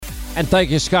And thank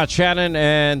you, Scott Shannon,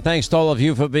 and thanks to all of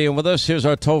you for being with us. Here's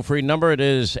our toll-free number. It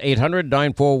is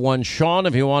 800-941-SEAN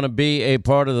if you want to be a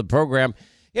part of the program.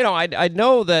 You know, I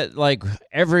know that, like,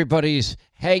 everybody's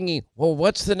hanging, well,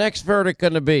 what's the next verdict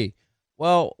going to be?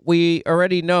 Well, we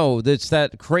already know that's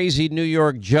that crazy New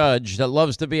York judge that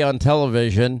loves to be on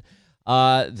television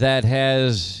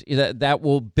that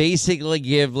will basically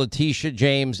give Letitia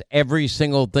James every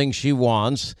single thing she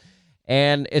wants.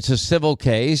 And it's a civil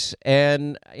case.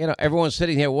 And, you know, everyone's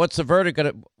sitting here. What's the verdict going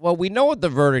to? Well, we know what the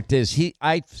verdict is.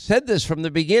 I said this from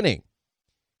the beginning.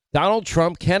 Donald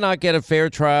Trump cannot get a fair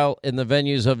trial in the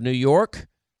venues of New York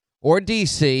or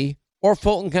D.C. or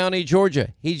Fulton County,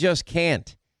 Georgia. He just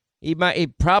can't. He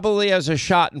probably has a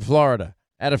shot in Florida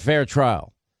at a fair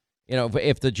trial. You know,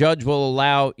 if the judge will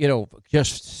allow, you know,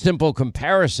 just simple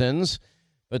comparisons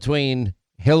between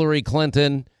Hillary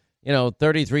Clinton,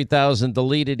 33,000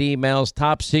 deleted emails,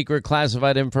 top secret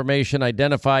classified information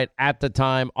identified at the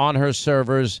time on her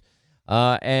servers.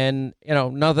 And,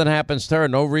 nothing happens to her.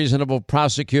 No reasonable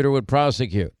prosecutor would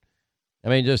prosecute. I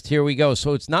mean, just here we go.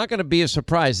 So it's not going to be a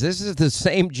surprise. This is the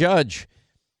same judge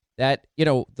that,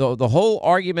 the whole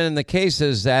argument in the case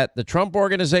is that the Trump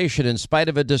Organization, in spite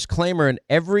of a disclaimer in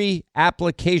every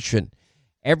application,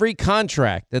 every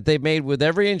contract that they made with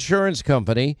every insurance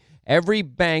company, every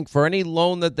bank for any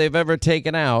loan that they've ever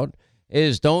taken out,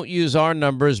 is don't use our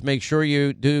numbers. Make sure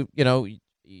you do,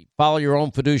 follow your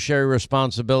own fiduciary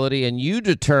responsibility and you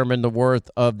determine the worth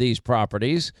of these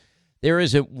properties. There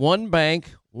isn't one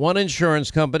bank, one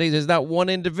insurance company. There's not one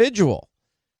individual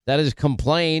that has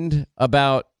complained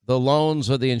about the loans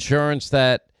or the insurance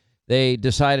that they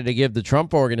decided to give the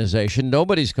Trump Organization.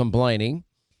 Nobody's complaining.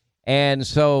 And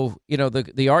so,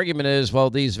 the argument is, well,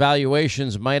 these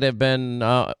valuations might have been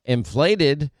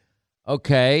inflated.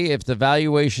 Okay, if the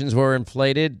valuations were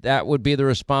inflated, that would be the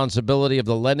responsibility of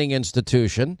the lending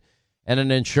institution and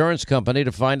an insurance company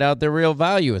to find out their real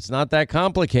value. It's not that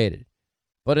complicated.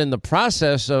 But in the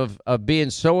process of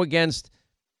being so against,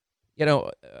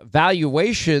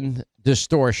 valuation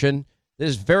distortion,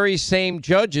 this very same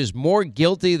judge is more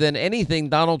guilty than anything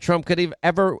Donald Trump could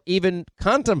ever even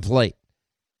contemplate.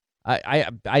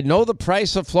 I know the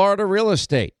price of Florida real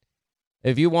estate.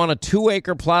 If you want a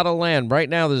 2-acre plot of land right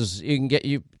now,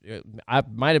 I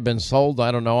might have been sold,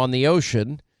 I don't know, on the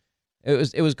ocean.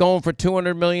 It was going for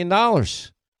 $200 million.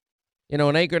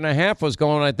 An acre and a half was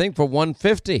going, I think, for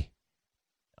 $150.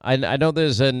 I know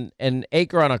there's an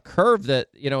acre on a curve that,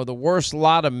 the worst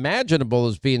lot imaginable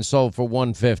is being sold for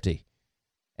 $150.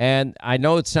 And I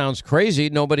know it sounds crazy.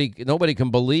 Nobody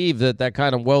can believe that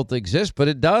kind of wealth exists, but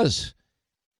it does.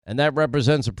 And that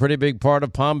represents a pretty big part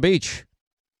of Palm Beach.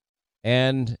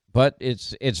 But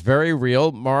it's very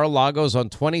real. Mar-a-Lago's on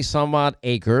 20 some odd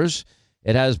acres.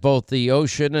 It has both the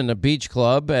ocean and a beach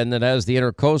club, and it has the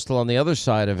Intercoastal on the other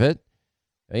side of it.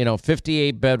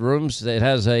 58 bedrooms. It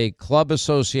has a club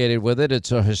associated with it.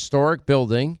 It's a historic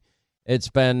building. It's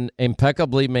been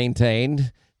impeccably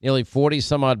maintained. Nearly 40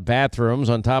 some odd bathrooms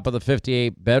on top of the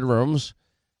 58 bedrooms.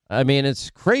 I mean,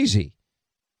 it's crazy.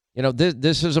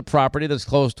 This is a property that's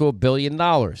close to $1 billion.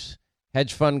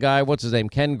 Hedge fund guy, what's his name?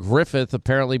 Ken Griffith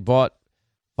apparently bought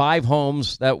 5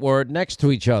 homes that were next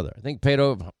to each other. I think paid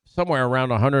over somewhere around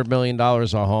 $100 million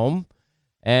a home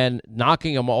and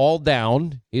knocking them all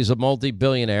down. He's a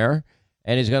multi-billionaire,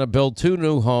 and he's going to build 2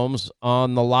 new homes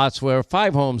on the lots where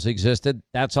 5 homes existed.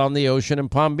 That's on the ocean in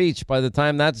Palm Beach. By the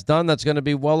time that's done, that's going to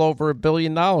be well over $1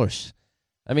 billion.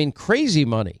 I mean, crazy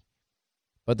money.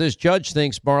 But this judge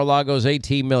thinks Mar-a-Lago's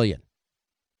 $18 million.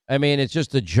 I mean, it's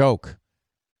just a joke.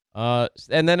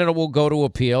 And then it will go to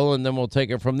appeal, and then we'll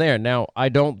take it from there. Now, I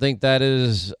don't think that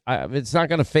is it's not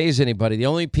going to faze anybody. The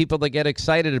only people that get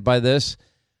excited by this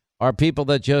are people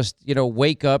that just,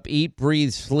 wake up, eat,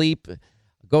 breathe, sleep,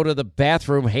 go to the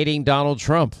bathroom hating Donald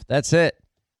Trump. That's it.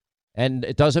 And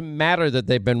it doesn't matter that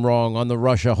they've been wrong on the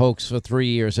Russia hoax for 3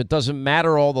 years. It doesn't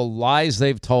matter all the lies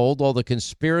they've told, all the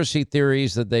conspiracy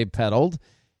theories that they've peddled.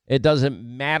 It doesn't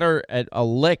matter at a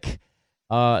lick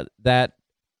that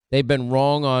they've been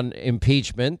wrong on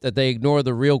impeachment, that they ignore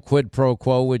the real quid pro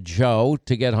quo with Joe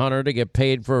to get Hunter to get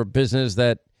paid for a business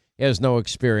that he has no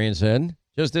experience in.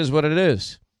 Just is what it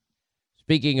is.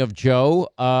 Speaking of Joe,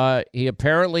 he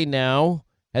apparently now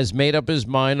has made up his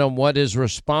mind on what his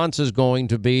response is going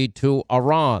to be to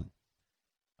Iran.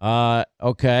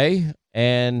 Okay.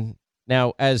 And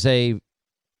now as a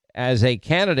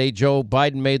candidate, Joe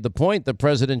Biden made the point that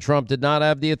President Trump did not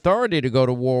have the authority to go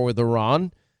to war with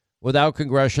Iran without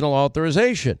congressional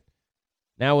authorization.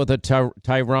 Now with the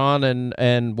Tehran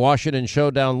and Washington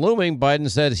showdown looming, Biden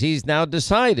says he's now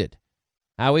decided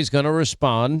how he's going to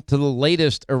respond to the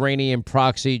latest Iranian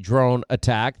proxy drone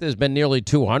attack. There's been nearly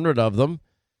 200 of them.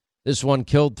 This one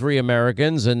killed 3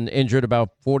 Americans and injured about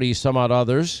 40 some odd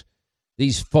others.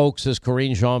 These folks, as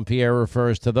Karine Jean-Pierre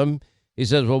refers to them, he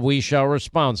says, well, we shall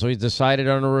respond. So he's decided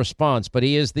on a response. But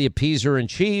he is the appeaser in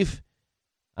chief.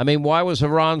 I mean, why was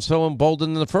Iran so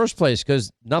emboldened in the first place?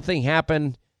 Because nothing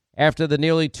happened after the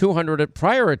nearly 200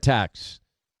 prior attacks.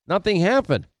 Nothing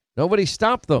happened. Nobody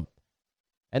stopped them.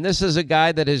 And this is a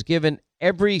guy that has given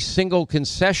every single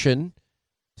concession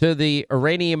to the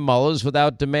Iranian mullahs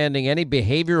without demanding any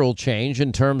behavioral change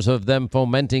in terms of them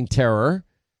fomenting terror.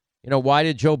 You know, why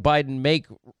did Joe Biden make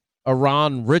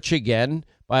Iran rich again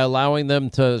by allowing them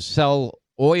to sell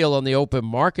oil on the open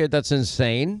market? That's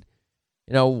insane.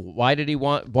 You know, why did he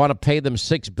want to pay them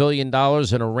 $6 billion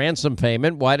in a ransom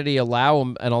payment? Why did he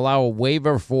allow a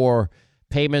waiver for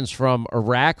payments from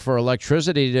Iraq for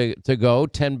electricity to go,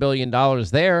 $10 billion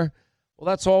there? Well,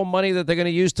 that's all money that they're going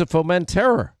to use to foment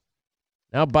terror.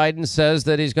 Now Biden says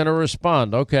that he's going to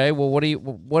respond. Okay, well, what are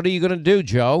you going to do,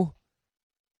 Joe?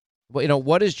 Well, you know,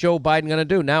 what is Joe Biden going to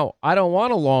do? Now, I don't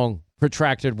want a long,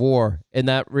 protracted war in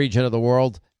that region of the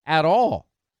world at all.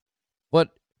 But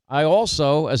I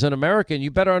also, as an American,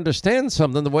 you better understand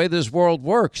something, the way this world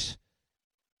works.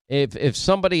 If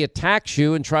somebody attacks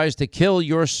you and tries to kill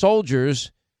your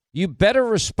soldiers, you better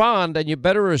respond, and you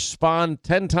better respond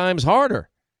 10 times harder,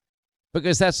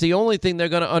 because that's the only thing they're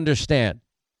going to understand.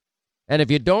 And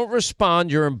if you don't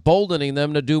respond, you're emboldening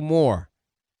them to do more.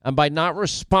 And by not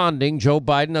responding, Joe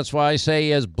Biden, that's why I say he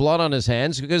has blood on his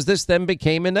hands, because this then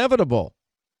became inevitable.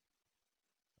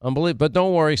 Unbelievable. But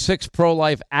don't worry, 6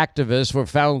 pro-life activists were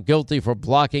found guilty for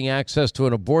blocking access to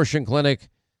an abortion clinic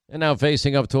and now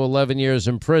facing up to 11 years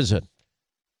in prison.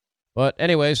 But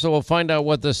anyway, so we'll find out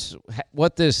what this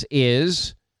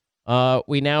is.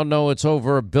 We now know it's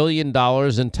over $1 billion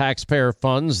in taxpayer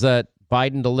funds that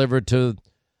Biden delivered to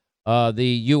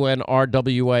the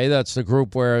UNRWA. That's the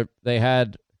group where they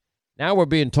had, now we're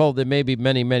being told there may be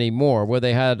many, many more, where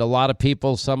they had a lot of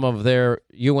people, some of their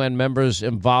UN members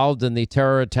involved in the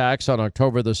terror attacks on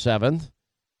October the 7th.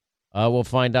 We'll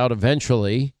find out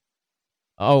eventually.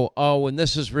 And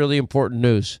this is really important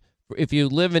news. If you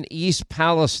live in East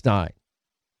Palestine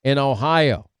in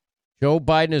Ohio, Joe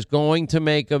Biden is going to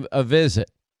make a visit.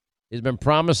 He's been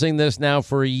promising this now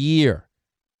for a year.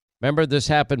 Remember, this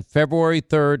happened February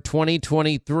 3rd,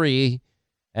 2023.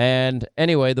 And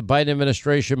anyway, the Biden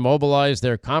administration mobilized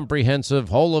their comprehensive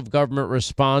whole-of-government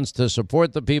response to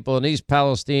support the people in East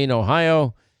Palestine,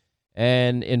 Ohio.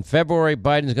 And in February,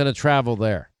 Biden's going to travel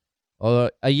there.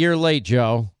 A year late,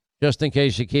 Joe, just in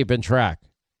case you're keeping track.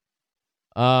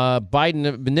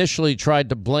 Biden initially tried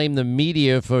to blame the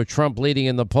media for Trump leading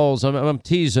in the polls. I'm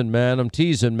teasing,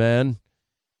 man.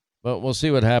 But we'll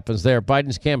see what happens there.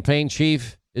 Biden's campaign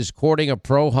chief is courting a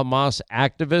pro-Hamas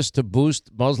activist to boost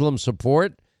Muslim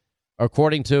support,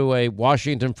 according to a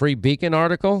Washington Free Beacon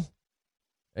article.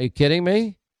 Are you kidding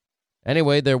me?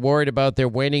 Anyway, they're worried about their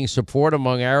waning support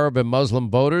among Arab and Muslim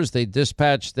voters. They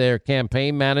dispatched their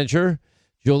campaign manager,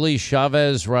 Julie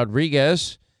Chavez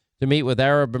Rodriguez, to meet with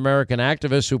Arab American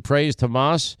activists who praised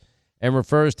Hamas and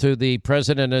refers to the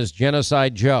president as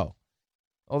Genocide Joe.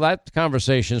 Well, that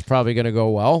conversation is probably going to go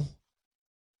well.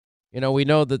 You know, we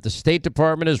know that the State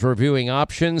Department is reviewing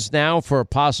options now for a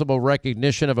possible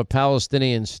recognition of a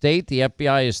Palestinian state. The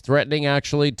FBI is threatening,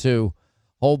 actually, to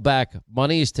hold back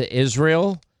monies to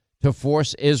Israel, to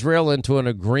force Israel into an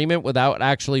agreement without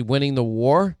actually winning the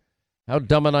war. How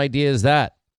dumb an idea is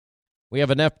that? We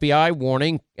have an FBI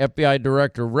warning, FBI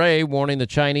Director Wray warning the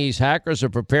Chinese hackers are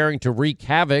preparing to wreak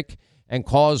havoc and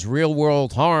cause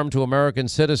real-world harm to American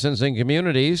citizens and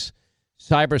communities.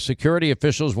 Cybersecurity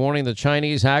officials warning the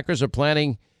Chinese hackers are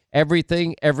planning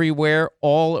everything, everywhere,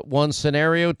 all at one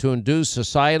scenario to induce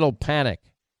societal panic.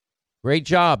 Great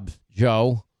job,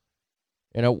 Joe.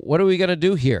 You know, what are we going to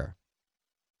do here?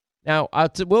 Now,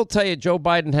 we'll tell you, Joe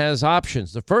Biden has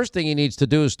options. The first thing he needs to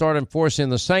do is start enforcing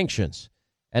the sanctions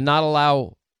and not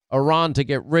allow Iran to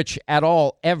get rich at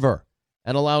all, ever,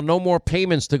 and allow no more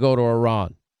payments to go to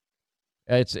Iran.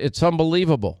 It's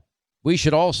unbelievable. We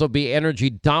should also be energy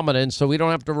dominant so we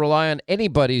don't have to rely on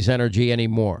anybody's energy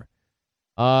anymore.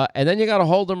 And then you got to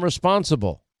hold them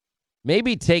responsible.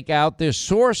 Maybe take out their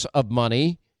source of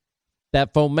money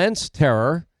that foments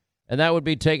terror, and that would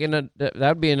be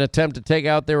an attempt to take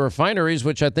out their refineries,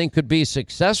 which I think could be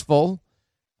successful.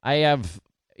 I have,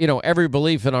 every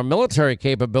belief in our military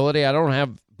capability. I don't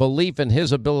have belief in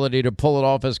his ability to pull it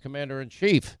off as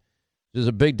commander-in-chief. There's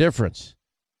a big difference.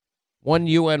 One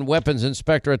UN weapons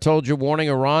inspector, I told you, warning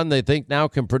Iran they think now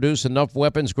can produce enough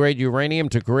weapons-grade uranium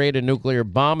to create a nuclear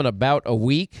bomb in about a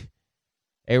week.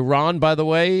 Iran, by the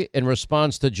way, in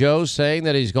response to Joe saying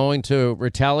that he's going to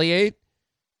retaliate,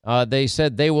 they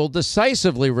said they will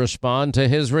decisively respond to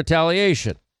his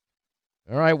retaliation.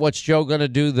 All right, what's Joe going to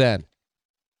do then?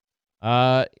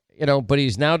 But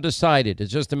he's now decided.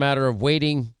 It's just a matter of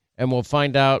waiting, and we'll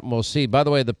find out, and we'll see. By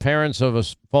the way, the parents of a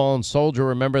fallen soldier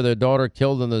remember their daughter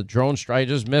killed in the drone strike. I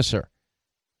just miss her.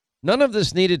 None of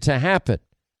this needed to happen.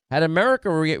 Had America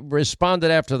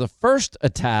responded after the first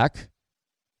attack,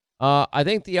 I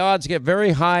think the odds get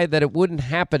very high that it wouldn't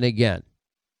happen again.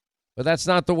 But that's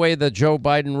not the way that Joe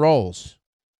Biden rolls.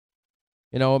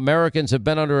 Americans have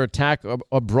been under attack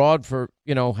abroad for,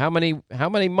 how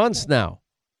many months now?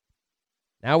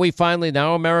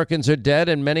 Now Americans are dead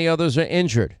and many others are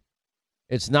injured.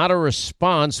 It's not a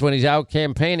response when he's out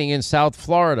campaigning in South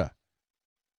Florida.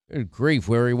 Good grief,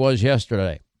 where he was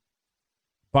yesterday.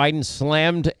 Biden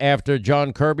slammed after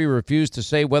John Kirby refused to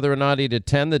say whether or not he'd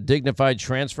attend the dignified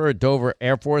transfer at Dover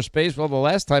Air Force Base. Well, the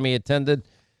last time he attended,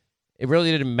 it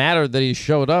really didn't matter that he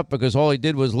showed up because all he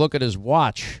did was look at his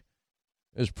watch.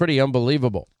 It was pretty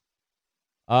unbelievable.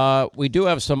 We do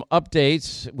have some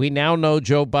updates. We now know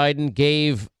Joe Biden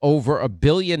gave over $1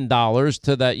 billion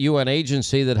to that UN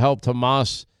agency that helped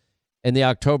Hamas in the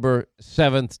October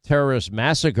 7th terrorist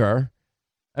massacre.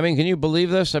 I mean, can you believe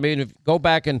this? I mean, if you go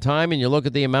back in time and you look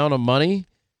at the amount of money,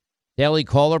 Daily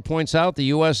Caller points out the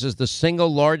U.S. is the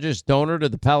single largest donor to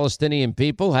the Palestinian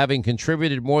people, having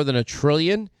contributed more than $1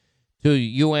 trillion to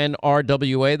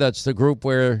UNRWA. That's the group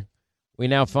where we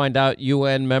now find out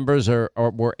UN members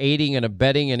were aiding and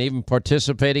abetting and even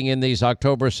participating in these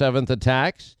October 7th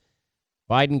attacks.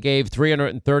 Biden gave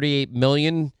 $338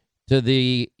 million to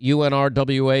the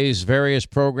UNRWA's various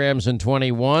programs in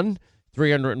 21.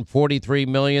 $343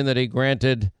 million that he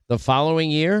granted the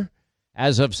following year.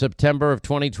 As of September of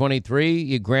 2023,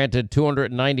 he granted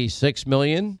 $296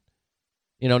 million,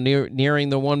 nearing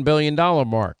the $1 billion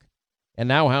mark. And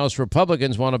now House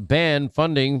Republicans want to ban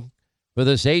funding for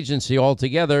this agency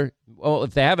altogether. Well,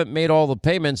 if they haven't made all the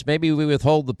payments, maybe we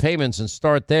withhold the payments and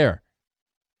start there.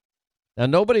 Now,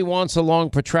 nobody wants a long,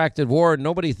 protracted war.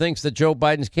 Nobody thinks that Joe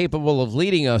Biden's capable of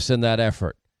leading us in that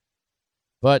effort.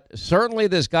 But certainly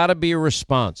there's got to be a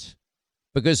response,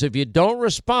 because if you don't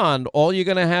respond, all you're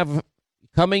going to have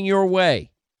coming your way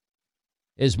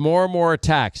is more and more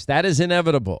attacks. That is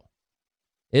inevitable.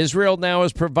 Israel now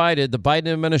has provided the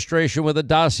Biden administration with a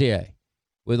dossier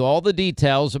with all the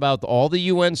details about all the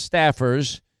UN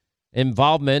staffers'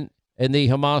 involvement in the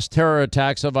Hamas terror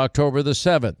attacks of October the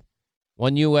 7th.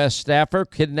 One U.S. staffer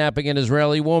kidnapping an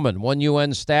Israeli woman. One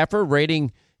UN staffer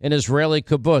raiding an Israeli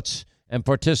kibbutz and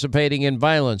participating in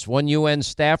violence. One UN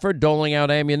staffer doling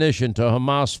out ammunition to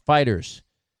Hamas fighters.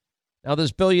 Now,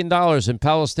 there's $1 billion in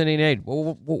Palestinian aid.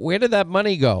 Where did that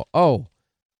money go? Oh,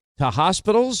 to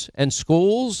hospitals and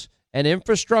schools and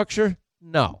infrastructure?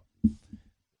 No.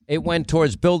 It went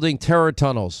towards building terror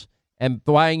tunnels and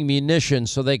buying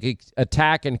munitions so they could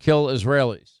attack and kill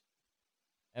Israelis,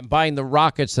 and buying the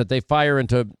rockets that they fire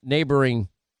into neighboring,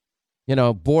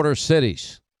 border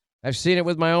cities. I've seen it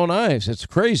with my own eyes. It's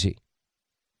crazy.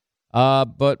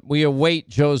 But we await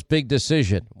Joe's big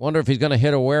decision. Wonder if he's going to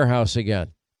hit a warehouse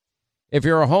again. If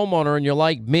you're a homeowner and you're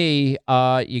like me,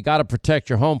 you got to protect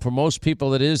your home. For most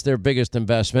people, it is their biggest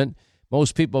investment.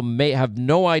 Most people may have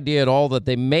no idea at all that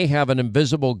they may have an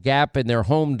invisible gap in their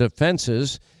home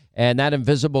defenses, and that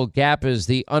invisible gap is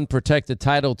the unprotected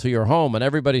title to your home, and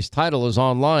everybody's title is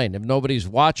online. If nobody's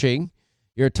watching,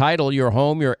 your title, your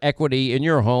home, your equity in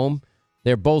your home,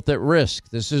 they're both at risk.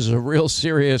 This is a real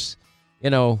serious,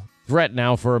 threat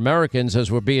now for Americans as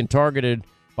we're being targeted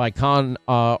by con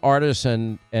artists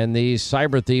and these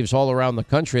cyber thieves all around the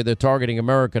country. They're targeting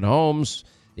American homes.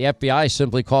 The FBI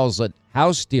simply calls it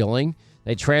house stealing.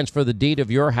 They transfer the deed of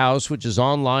your house, which is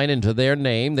online, into their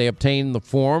name. They obtain the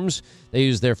forms. They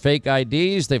use their fake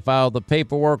IDs. They file the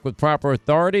paperwork with proper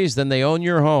authorities. Then they own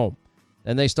your home.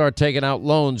 Then they start taking out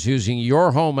loans using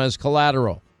your home as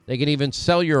collateral. They can even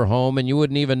sell your home and you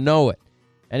wouldn't even know it.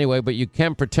 Anyway, but you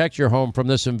can protect your home from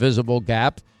this invisible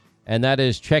gap, and that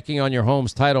is checking on your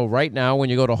home's title right now when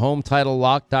you go to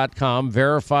HometitleLock.com.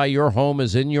 Verify your home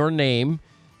is in your name.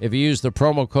 If you use the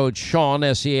promo code Sean,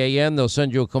 S-E-A-N, they'll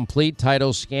send you a complete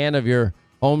title scan of your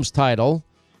home's title,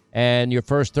 and your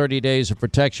first 30 days of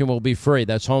protection will be free.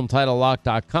 That's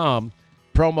HometitleLock.com,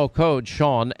 promo code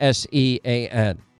Sean, S-E-A-N.